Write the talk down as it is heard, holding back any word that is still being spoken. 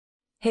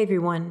Hey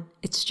everyone,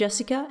 it's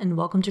Jessica and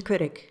welcome to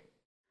CritIC.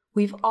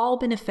 We've all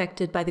been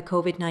affected by the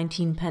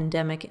COVID-19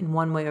 pandemic in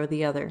one way or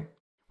the other.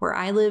 Where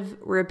I live,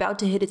 we're about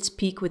to hit its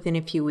peak within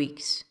a few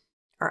weeks.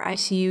 Our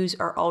ICUs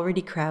are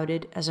already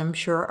crowded, as I'm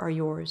sure are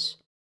yours.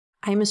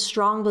 I'm a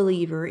strong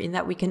believer in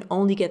that we can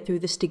only get through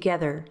this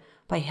together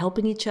by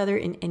helping each other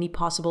in any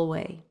possible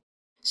way.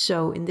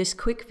 So in this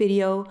quick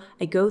video,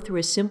 I go through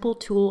a simple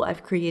tool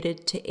I've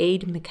created to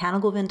aid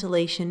mechanical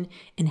ventilation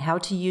and how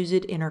to use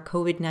it in our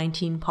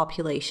COVID-19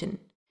 population.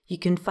 You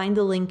can find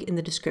the link in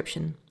the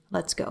description.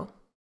 Let's go.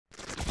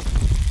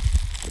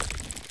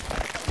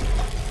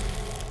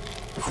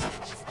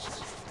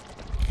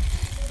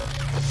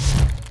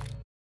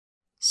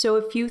 So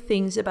a few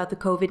things about the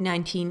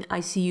COVID-19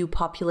 ICU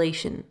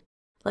population.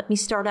 Let me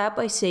start out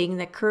by saying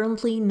that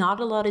currently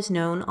not a lot is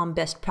known on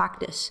best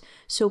practice,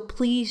 so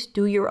please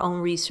do your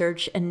own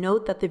research and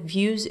note that the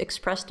views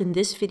expressed in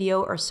this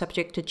video are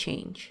subject to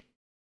change.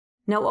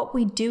 Now, what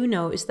we do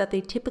know is that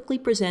they typically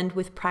present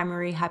with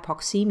primary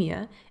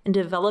hypoxemia and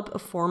develop a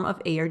form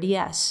of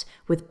ARDS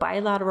with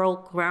bilateral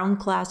ground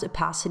glass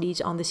opacities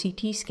on the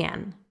CT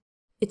scan.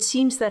 It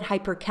seems that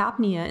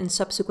hypercapnia and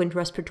subsequent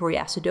respiratory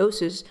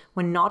acidosis,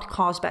 when not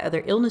caused by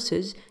other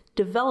illnesses,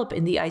 develop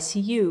in the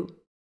ICU.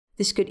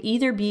 This could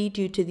either be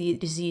due to the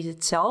disease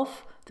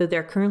itself, though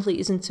there currently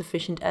isn't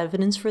sufficient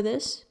evidence for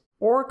this,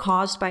 or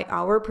caused by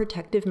our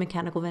protective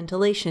mechanical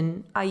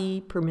ventilation,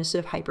 i.e.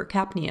 permissive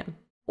hypercapnia,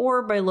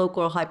 or by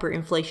local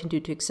hyperinflation due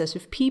to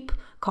excessive PEEP,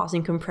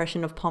 causing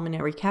compression of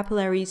pulmonary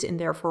capillaries and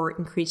therefore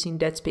increasing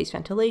dead space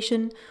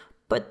ventilation,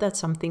 but that's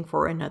something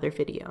for another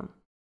video.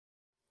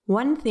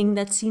 One thing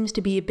that seems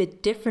to be a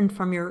bit different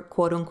from your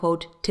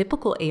quote-unquote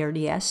typical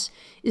ARDS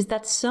is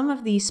that some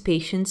of these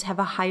patients have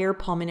a higher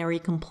pulmonary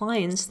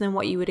compliance than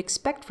what you would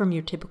expect from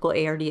your typical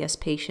ARDS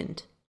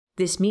patient.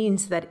 This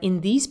means that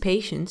in these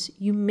patients,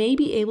 you may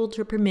be able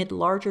to permit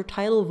larger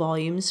tidal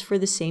volumes for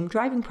the same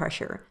driving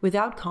pressure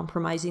without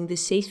compromising the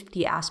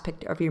safety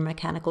aspect of your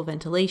mechanical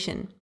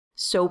ventilation.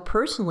 So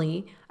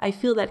personally, I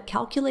feel that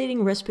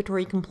calculating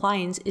respiratory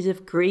compliance is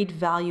of great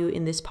value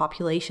in this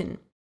population.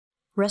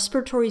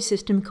 Respiratory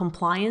system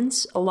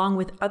compliance, along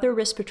with other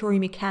respiratory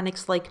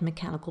mechanics like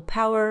mechanical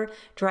power,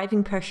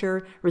 driving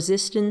pressure,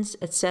 resistance,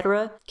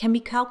 etc., can be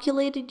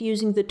calculated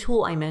using the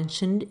tool I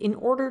mentioned in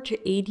order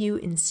to aid you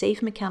in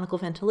safe mechanical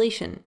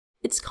ventilation.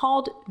 It's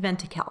called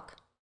VentICalc.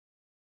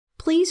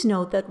 Please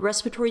note that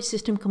respiratory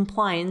system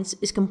compliance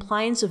is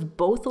compliance of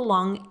both the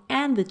lung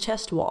and the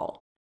chest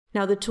wall.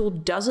 Now, the tool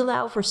does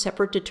allow for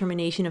separate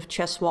determination of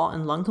chest wall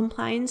and lung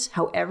compliance,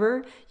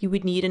 however, you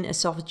would need an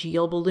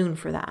esophageal balloon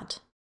for that.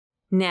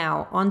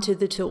 Now, onto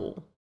the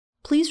tool.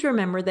 Please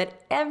remember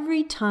that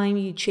every time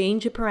you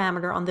change a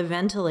parameter on the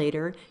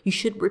ventilator, you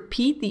should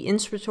repeat the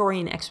inspiratory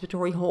and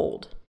expiratory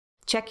hold.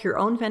 Check your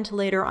own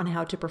ventilator on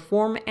how to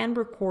perform and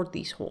record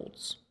these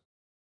holds.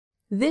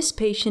 This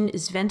patient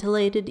is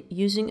ventilated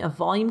using a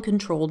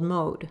volume-controlled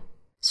mode.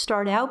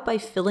 Start out by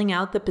filling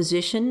out the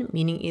position,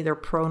 meaning either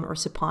prone or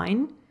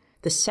supine,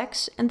 the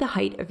sex and the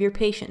height of your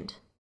patient.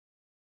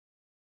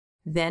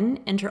 Then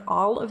enter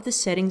all of the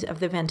settings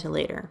of the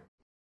ventilator.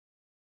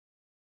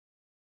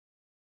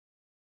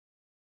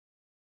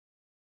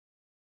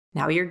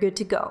 Now you're good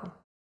to go.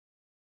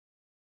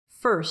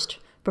 First,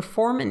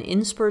 perform an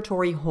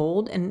inspiratory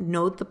hold and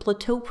note the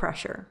plateau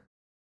pressure.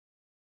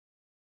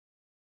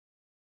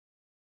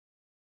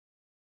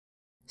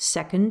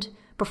 Second,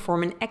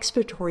 perform an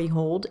expiratory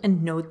hold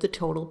and note the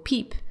total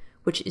PEEP,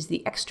 which is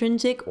the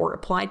extrinsic or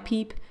applied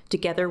PEEP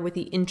together with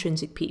the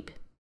intrinsic PEEP.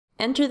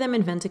 Enter them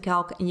in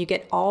VentICalc and you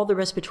get all the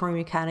respiratory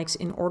mechanics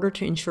in order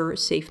to ensure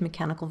safe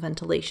mechanical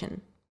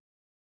ventilation.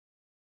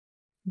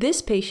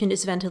 This patient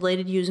is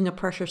ventilated using a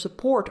pressure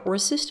support or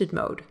assisted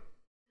mode.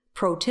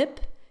 Pro tip,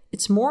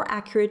 it's more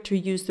accurate to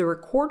use the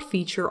record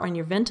feature on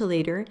your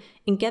ventilator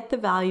and get the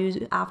values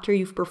after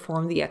you've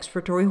performed the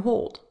expiratory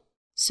hold.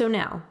 So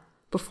now,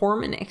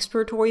 perform an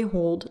expiratory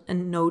hold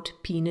and note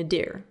P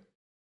nadir.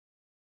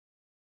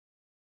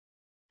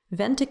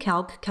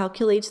 VentICalc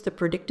calculates the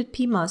predicted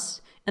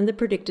PMUS and the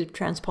predicted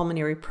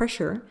transpulmonary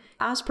pressure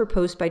as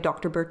proposed by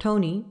Dr.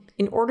 Bertoni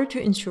in order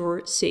to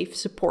ensure safe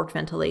support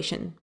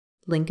ventilation.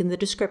 Link in the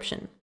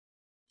description.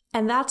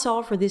 And that's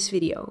all for this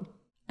video.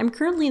 I'm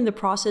currently in the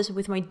process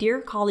with my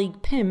dear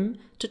colleague Pim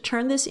to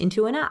turn this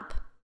into an app.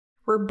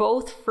 We're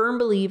both firm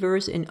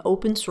believers in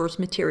open source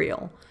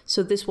material,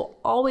 so this will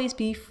always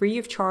be free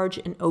of charge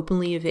and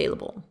openly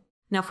available.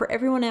 Now for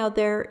everyone out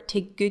there,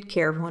 take good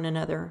care of one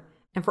another.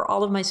 And for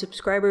all of my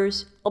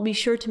subscribers, I'll be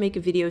sure to make a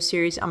video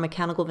series on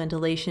mechanical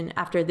ventilation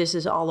after this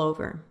is all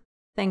over.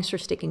 Thanks for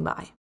sticking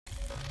by.